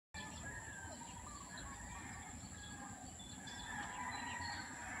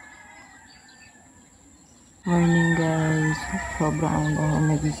Morning guys, sobrang aga ako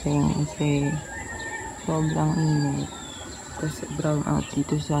nagising kasi sobrang init. Kasi brown out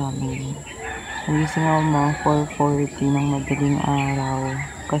dito sa amin. Nagising ako mga 4:40 ng madaling araw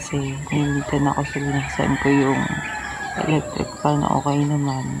kasi nilitan ako sa binaksan ko yung electric fan, okay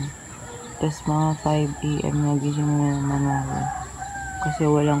naman. Tapos mga 5 AM nagising na naman ako kasi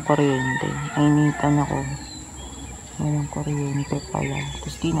walang kuryente. Nainitan ako. Walang kuryente pala.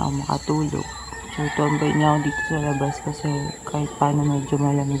 Tapos di na ako makatulog. So, tambay niya ako dito sa labas kasi kahit paano medyo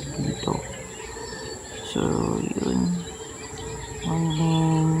malamig dito. So, yun.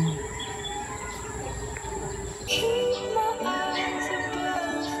 Morning.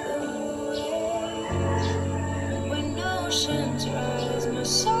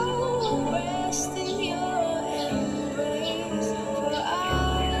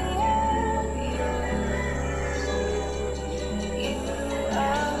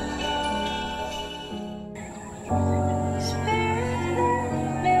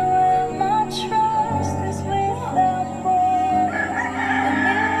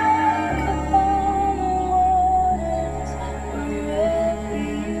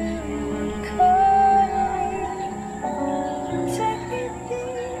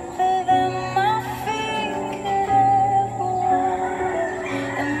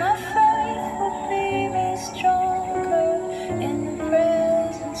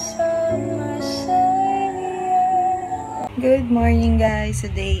 Good morning guys!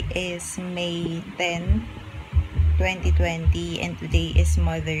 Today is May 10, 2020 and today is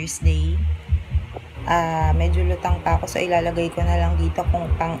Mother's Day. Medyo lutang pa ako so ilalagay ko na lang dito kung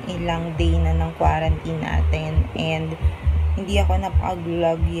pang ilang day na ng quarantine natin. And hindi ako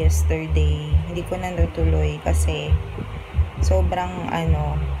napag-vlog yesterday. Hindi ko na natuloy kasi sobrang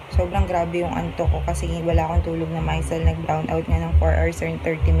grabe yung antok ko kasi wala akong tulog na maisal. Nag-brown out nga ng 4 hours and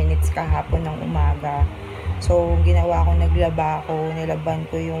 30 minutes kahapon ng umaga. So, ginawa ko, naglaba ako, nilaban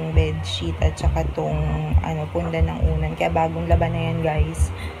ko yung bedsheet at saka tong punda ng unan. Kaya bagong laban na yan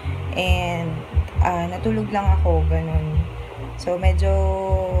guys. And natulog lang ako, ganun. So, medyo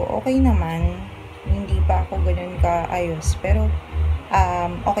okay naman. Hindi pa ako ganun kaayos. Pero,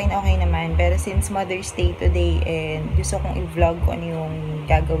 okay naman. Pero since Mother's Day today and gusto kong i-vlog kung ano yung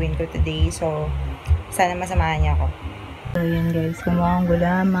gagawin ko today. So, sana masamahan niya ako. So, yan guys. Kumuha akong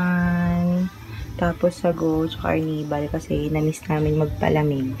gulaman. Tapos sago, tsaka arnibal kasi na-miss namin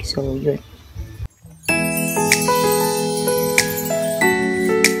magpalamig. So, yun.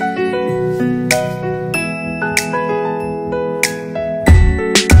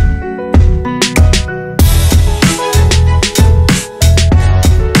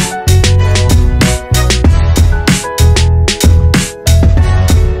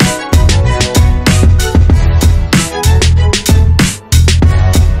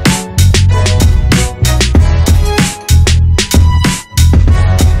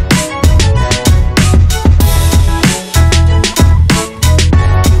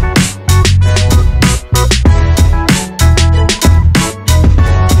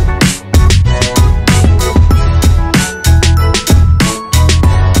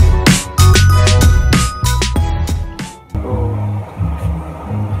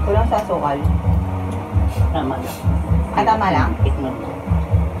 Sasukal. Tama lang. Tama lang? Tikman mo.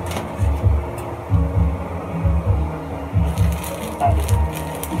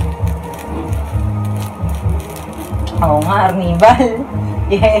 Oo nga, arnibal.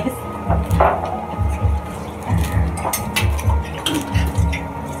 Yes.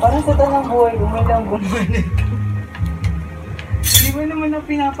 Parang sa tanang buhay, umalang bumalik. Di ba naman ang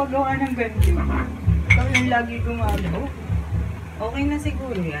pinapagawa ng ganito? Ikaw yung lagi gumalo. Okay na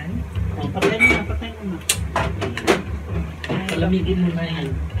siguro yan. Patay mo na. Palamigin mo na yan.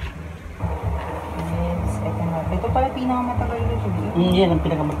 Yes, ito na. Ito pala pinakamatagal nito. Yan ang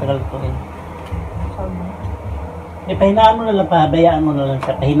pinakamatagal ko eh. Sabi? Pahinaan mo na lang, pabayaan mo na lang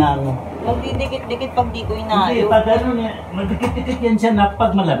siya. Pahinaan mo. Magdidikit-dikit pag di ko inaayos. Hindi, pag magdidikit yan siya na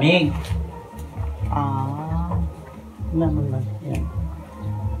pag malamig. Naman lang.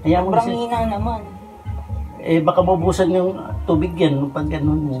 Yan. Sobrang hina naman. Baka mabusan yung tubig yan pag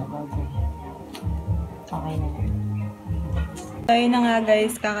ganun mo. Okay na. So, yun na nga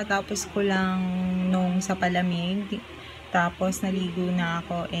guys, kakatapos ko lang nung sa palamig. Tapos, naligo na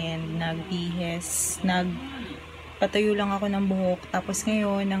ako and nagbihis. Nagpatayo lang ako ng buhok. Tapos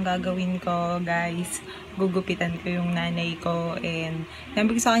ngayon, ang gagawin ko guys, gugupitan ko yung nanay ko. And,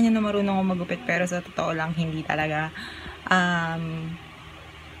 sabi ko sa kanya na marunong ako magupit pero sa totoo lang, hindi talaga.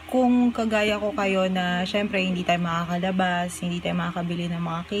 Kung kagaya ko kayo na syempre hindi tayo makakalabas, hindi tayo makakabili ng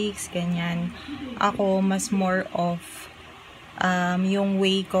mga cakes, ganyan. Ako mas more of yung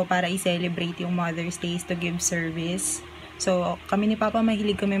way ko para i-celebrate yung Mother's Day is to give service. So, kami ni Papa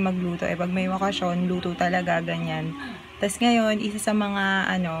mahilig kami magluto. Pag may wakasyon, luto talaga, ganyan. Tapos ngayon, isa sa mga,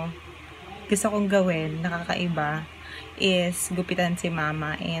 gusto kong gawin, nakakaiba, is gupitan si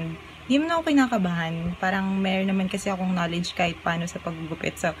Mama. And, hindi mo na ako kinakabahan. Parang meron naman kasi akong knowledge kahit paano sa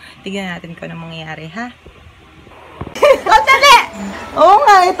paggupit. So, tignan natin kung ano mangyayari, ha? Oo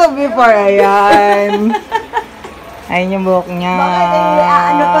nga, ito before. Ayan. Ayan yung buhok niya.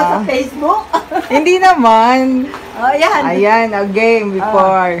 Ano pa sa Facebook? Hindi naman. Oh, yan. Ayan, a game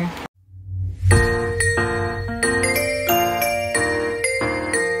before.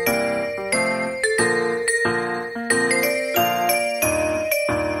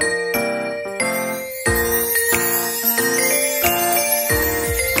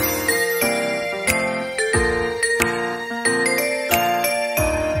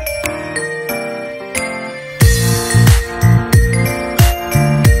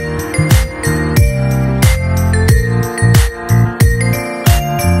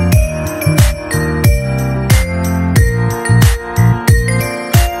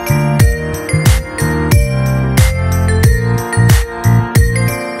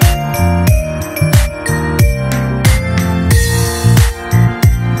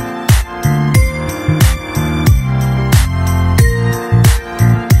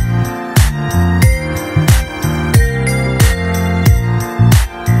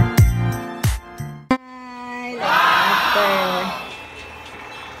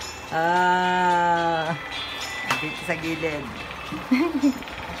 Dito sa gilid.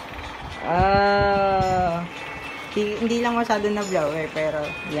 Hindi lang masyado na blower, pero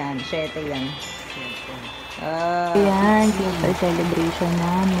yan, 7 yan. Yan, simple celebration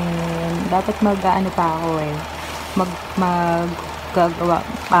namin. Dapat mag-ano pa ako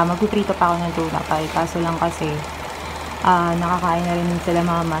magpiprito pa ako ng tuna pa. Kaso lang kasi, nakakain na rin sila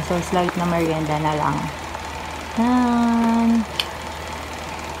mama. So, slight na merienda na lang. Yan.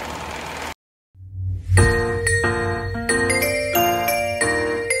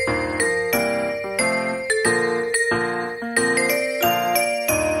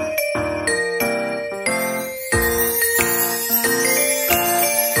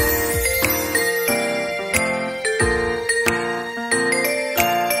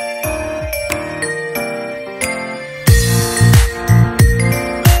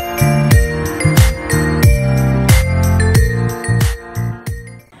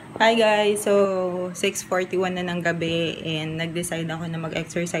 Hi guys! So, 6:41 na ng gabi and nag-decide ako na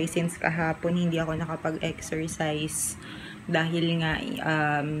mag-exercise since kahapon hindi ako nakapag-exercise dahil nga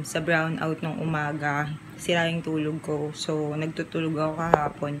sa brownout ng umaga, sira yung tulog ko. So, nagtutulog ako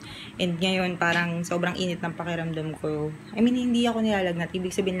kahapon. And ngayon, parang sobrang init ng pakiramdam ko. I mean, hindi ako nilalagnat.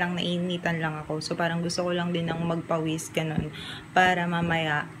 Ibig sabihin lang nainitan lang ako. So, parang gusto ko lang din ng magpawis, ganun, para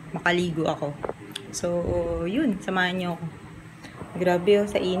mamaya makaligo ako. So, yun. Samahan niyo ako. Grabe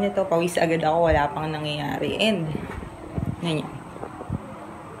sa init pawis agad ako, wala pang nangyayari. And, ganyan.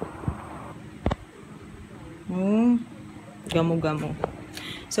 Gamo-gamo.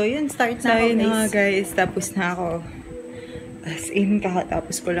 So, yun, start na ako, guys. Guys, tapos na ako. As in,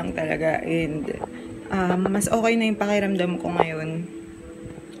 kakatapos ko lang talaga. And, mas okay na yung pakiramdam ko ngayon.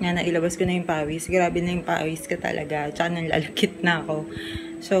 Nga, nailabas ko na yung pawis. Grabe na yung pawis ka talaga. Tsaka nalalakit na ako.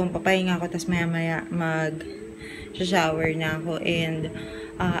 So, papahinga ako, tapos maya-maya shower na ako and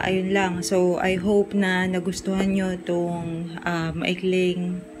ayun lang. So, I hope na nagustuhan nyo itong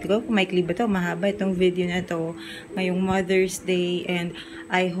maikling, maikli ba ito? Mahaba itong video na to ngayong Mother's Day, and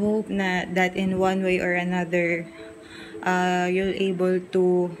I hope na that in one way or another you'll able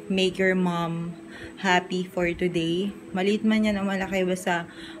to make your mom happy for today. Maliit man yan o malaki, basta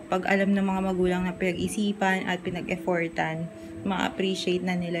pag alam ng mga magulang na pinag-isipan at pinag-effortan, ma-appreciate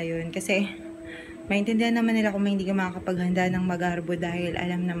na nila yun. Kasi maintindihan naman nila kung hindi ka makakapaghanda ng magarbo dahil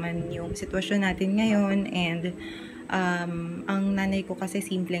alam naman yung sitwasyon natin ngayon. And ang nanay ko kasi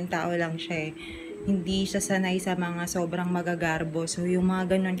simpleng tao lang siya. Hindi siya sanay sa mga sobrang magagarbo. So yung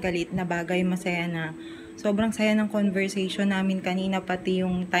mga ganun kalit na bagay, masaya na. Sobrang saya ng conversation namin kanina, pati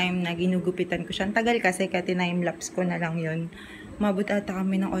yung time na ginugupitan ko siya. Ang tagal kasi time-lapse ko na lang yun. Mabot ata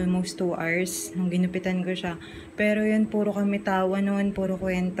kami ng almost 2 hours nung ginupitan ko siya. Pero yun, puro kami tawa noon, puro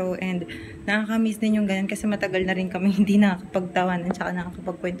kwento. And nakakamiss din yung ganun kasi matagal na rin kami hindi nakakapagtawan at saka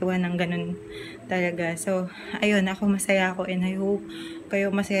nakakapagkwentuhan ng ganun talaga. So, ayun, ako masaya ako and I hope kayo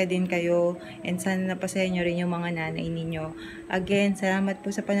masaya din kayo. And sana napasaya nyo rin yung mga nanay ninyo. Again, salamat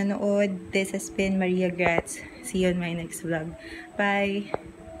po sa panonood. This has been Maria Gratz. See you on my next vlog.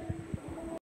 Bye!